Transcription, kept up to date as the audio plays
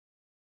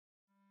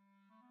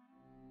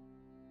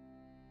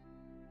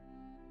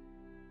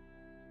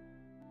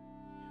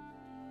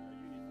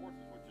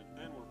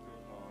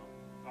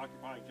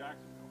occupying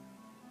Jacksonville.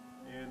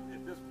 And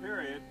at this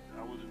period,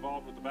 I was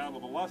involved with the Battle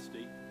of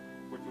Olustee,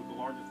 which was the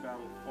largest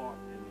battle fought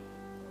in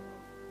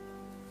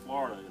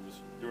Florida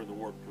during the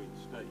war between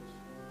the states.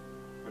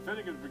 But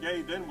Finnegan's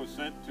Brigade then was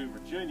sent to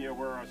Virginia,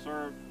 where I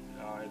served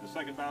in the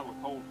Second Battle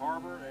of Cold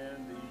Harbor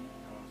and the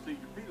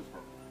Siege of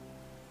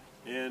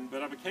Petersburg.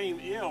 But I became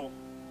ill,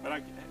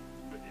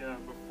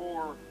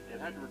 before it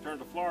had to return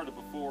to Florida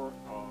before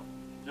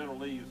General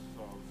Lee's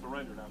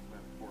surrendered out of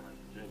Fort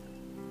Virginia.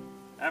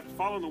 After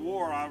following the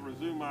war, I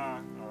resumed my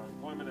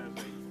employment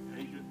as an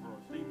agent for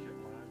a steamship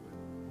line.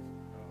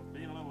 But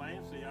being a little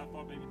antsy, I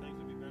thought maybe things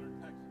would be better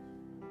in Texas.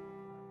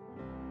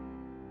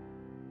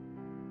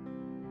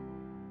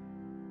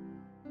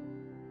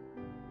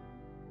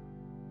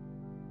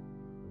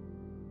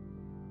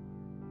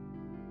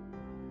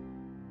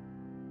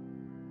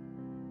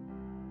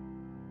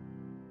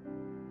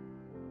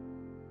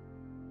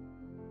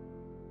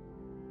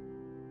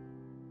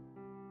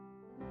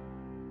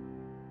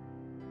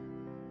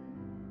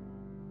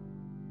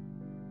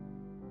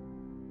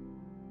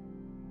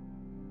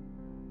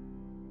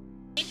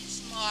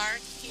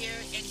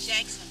 Here in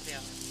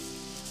Jacksonville.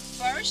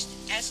 First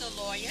as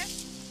a lawyer,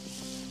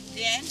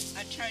 then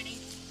Attorney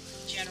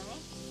General,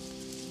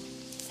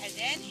 and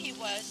then he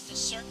was the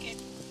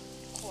Circuit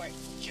Court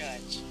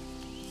Judge.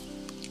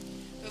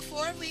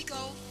 Before we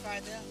go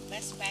further,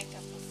 let's back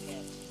up a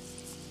bit.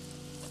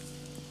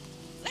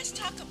 Let's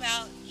talk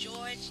about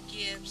George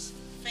Gibbs'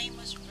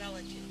 famous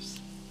relatives.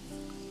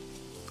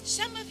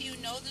 Some of you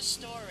know the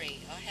story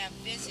or have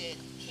visited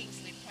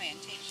Kingsley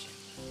Plantation.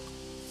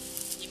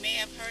 You may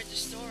have heard the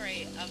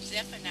story of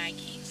Zephaniah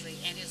Kingsley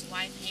and his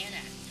wife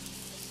Anna,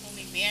 whom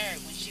he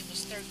married when she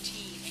was 13,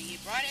 and he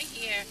brought her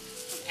here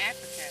from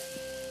Africa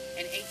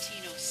in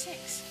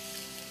 1806.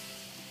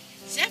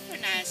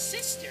 Zephaniah's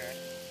sister,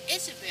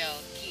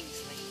 Isabel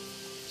Kingsley,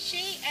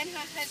 she and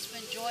her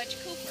husband George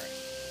Cooper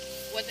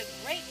were the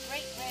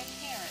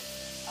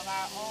great-great-grandparents of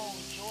our own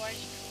George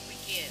Cooper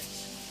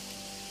Gibbs.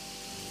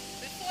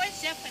 Before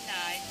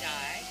Zephaniah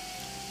died,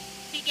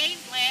 he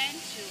gave land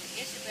to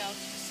Isabel's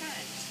two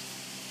sons,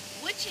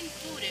 which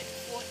included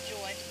Fort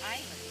George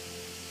Island.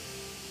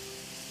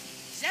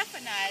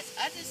 Zephaniah's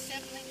other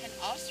siblings and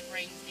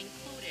offspring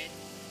included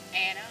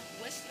Anna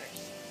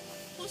Whistlers,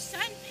 whose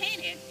son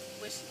painted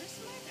Whistler's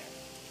mother.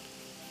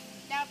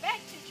 Now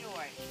back to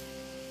George.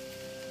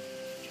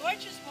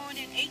 George was born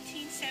in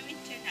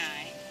 1879.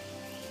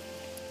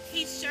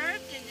 He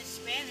served in the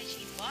Spanish,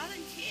 he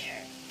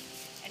volunteered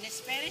in the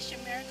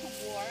Spanish-American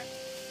War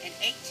in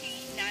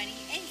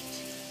 1898.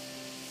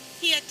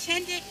 He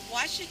attended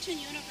Washington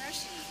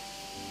University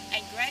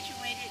and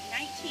graduated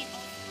in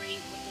 1903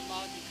 with a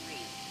law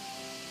degree.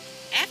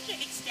 After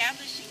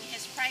establishing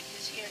his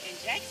practice here in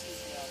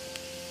Jacksonville,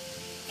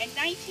 in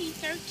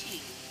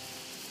 1913,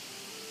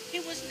 he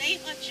was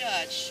named a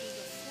judge to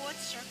the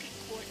Fourth Circuit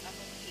Court of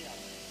Appeal.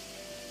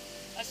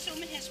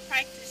 Assuming his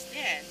practice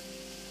then,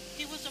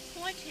 he was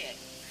appointed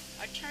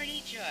Attorney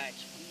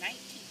Judge from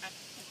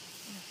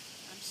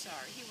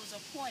he was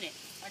appointed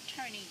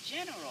Attorney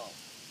General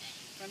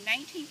from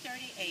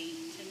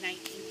 1938 to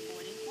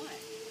 1941.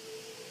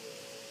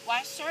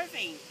 While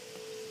serving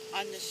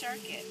on the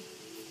circuit,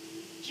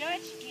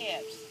 Judge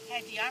Gibbs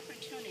had the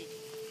opportunity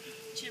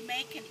to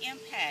make an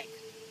impact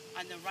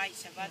on the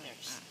rights of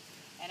others.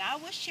 And I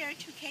will share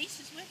two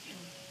cases with you.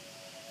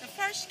 The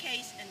first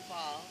case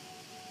involved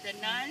the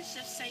nuns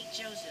of St.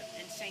 Joseph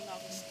and St.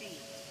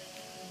 Augustine.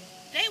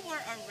 They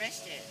were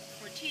arrested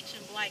for teaching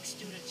black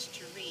students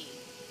to read.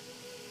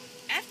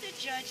 After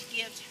Judge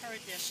Gibbs heard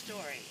their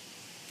story,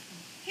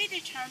 he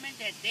determined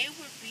that they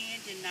were being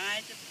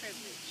denied the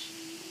privilege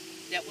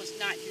that was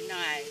not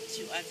denied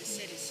to other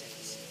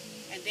citizens,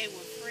 and they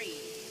were freed.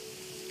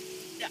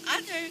 The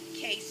other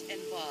case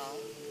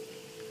involved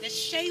the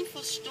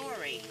shameful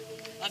story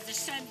of the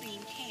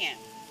Sunbeam Camp.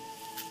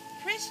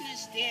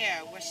 Prisoners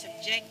there were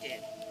subjected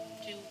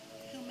to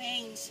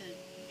humane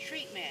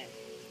treatment,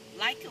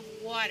 lack of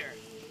water,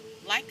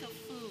 lack of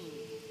food.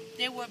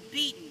 They were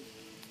beaten,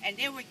 and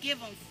they were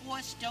given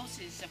forced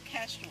doses of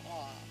castor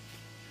oil.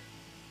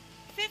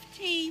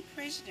 15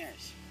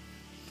 prisoners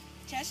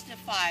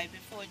testified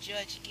before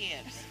Judge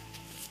Gibbs.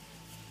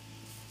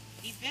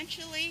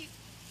 Eventually,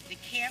 the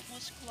camp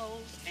was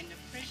closed and the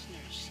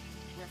prisoners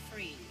were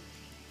freed.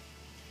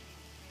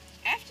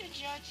 After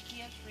Judge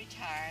Gibbs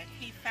retired,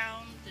 he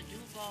founded the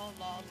Duval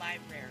Law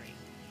Library,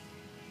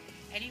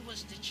 and he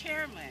was the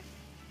chairman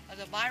of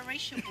the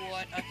biracial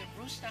board of the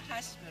Brewster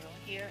Hospital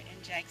here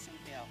in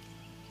Jacksonville.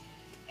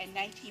 In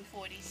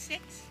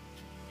 1946,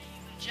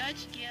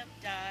 Judge Gibbs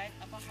died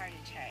of a heart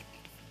attack.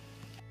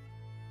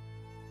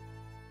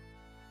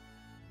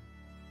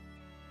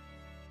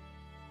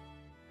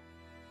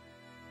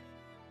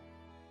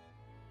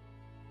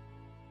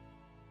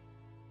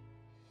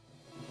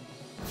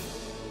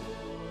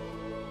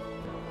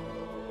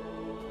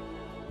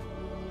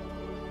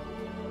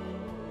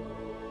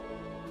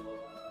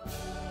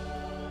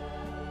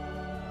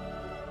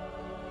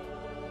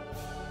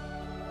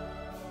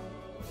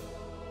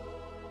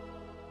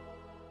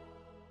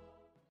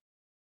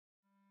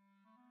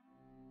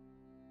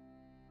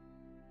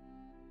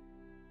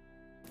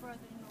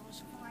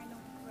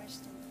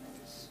 resting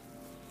place.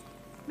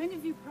 Many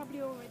of you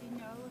probably already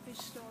know of his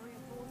story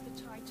aboard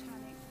the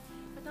Titanic,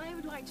 but I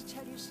would like to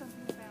tell you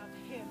something about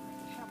him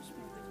that helps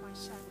me with my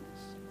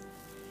sadness.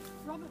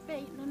 Robert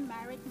Bateman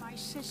married my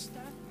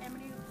sister,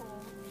 Emily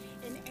Hall,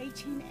 in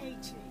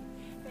 1880.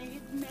 They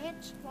had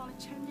met while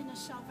attending a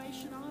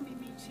Salvation Army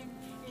meeting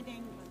in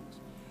England.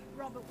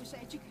 Robert was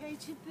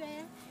educated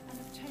there and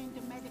obtained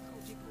a medical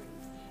degree,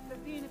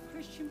 but being a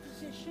Christian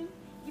physician,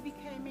 he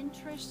became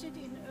interested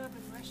in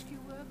urban rescue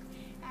work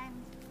and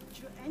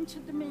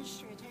entered the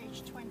ministry at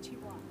age 21.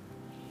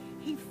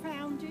 He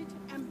founded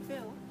and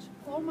built,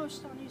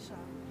 almost on his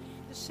own,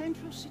 the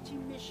Central City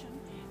Mission,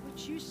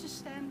 which used to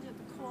stand at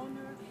the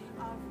corner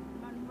of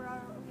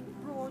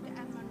Broad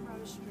and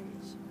Monroe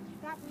Streets.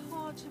 That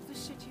part of the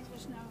city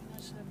was known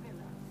as La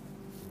Villa.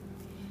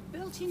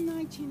 Built in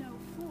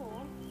 1904,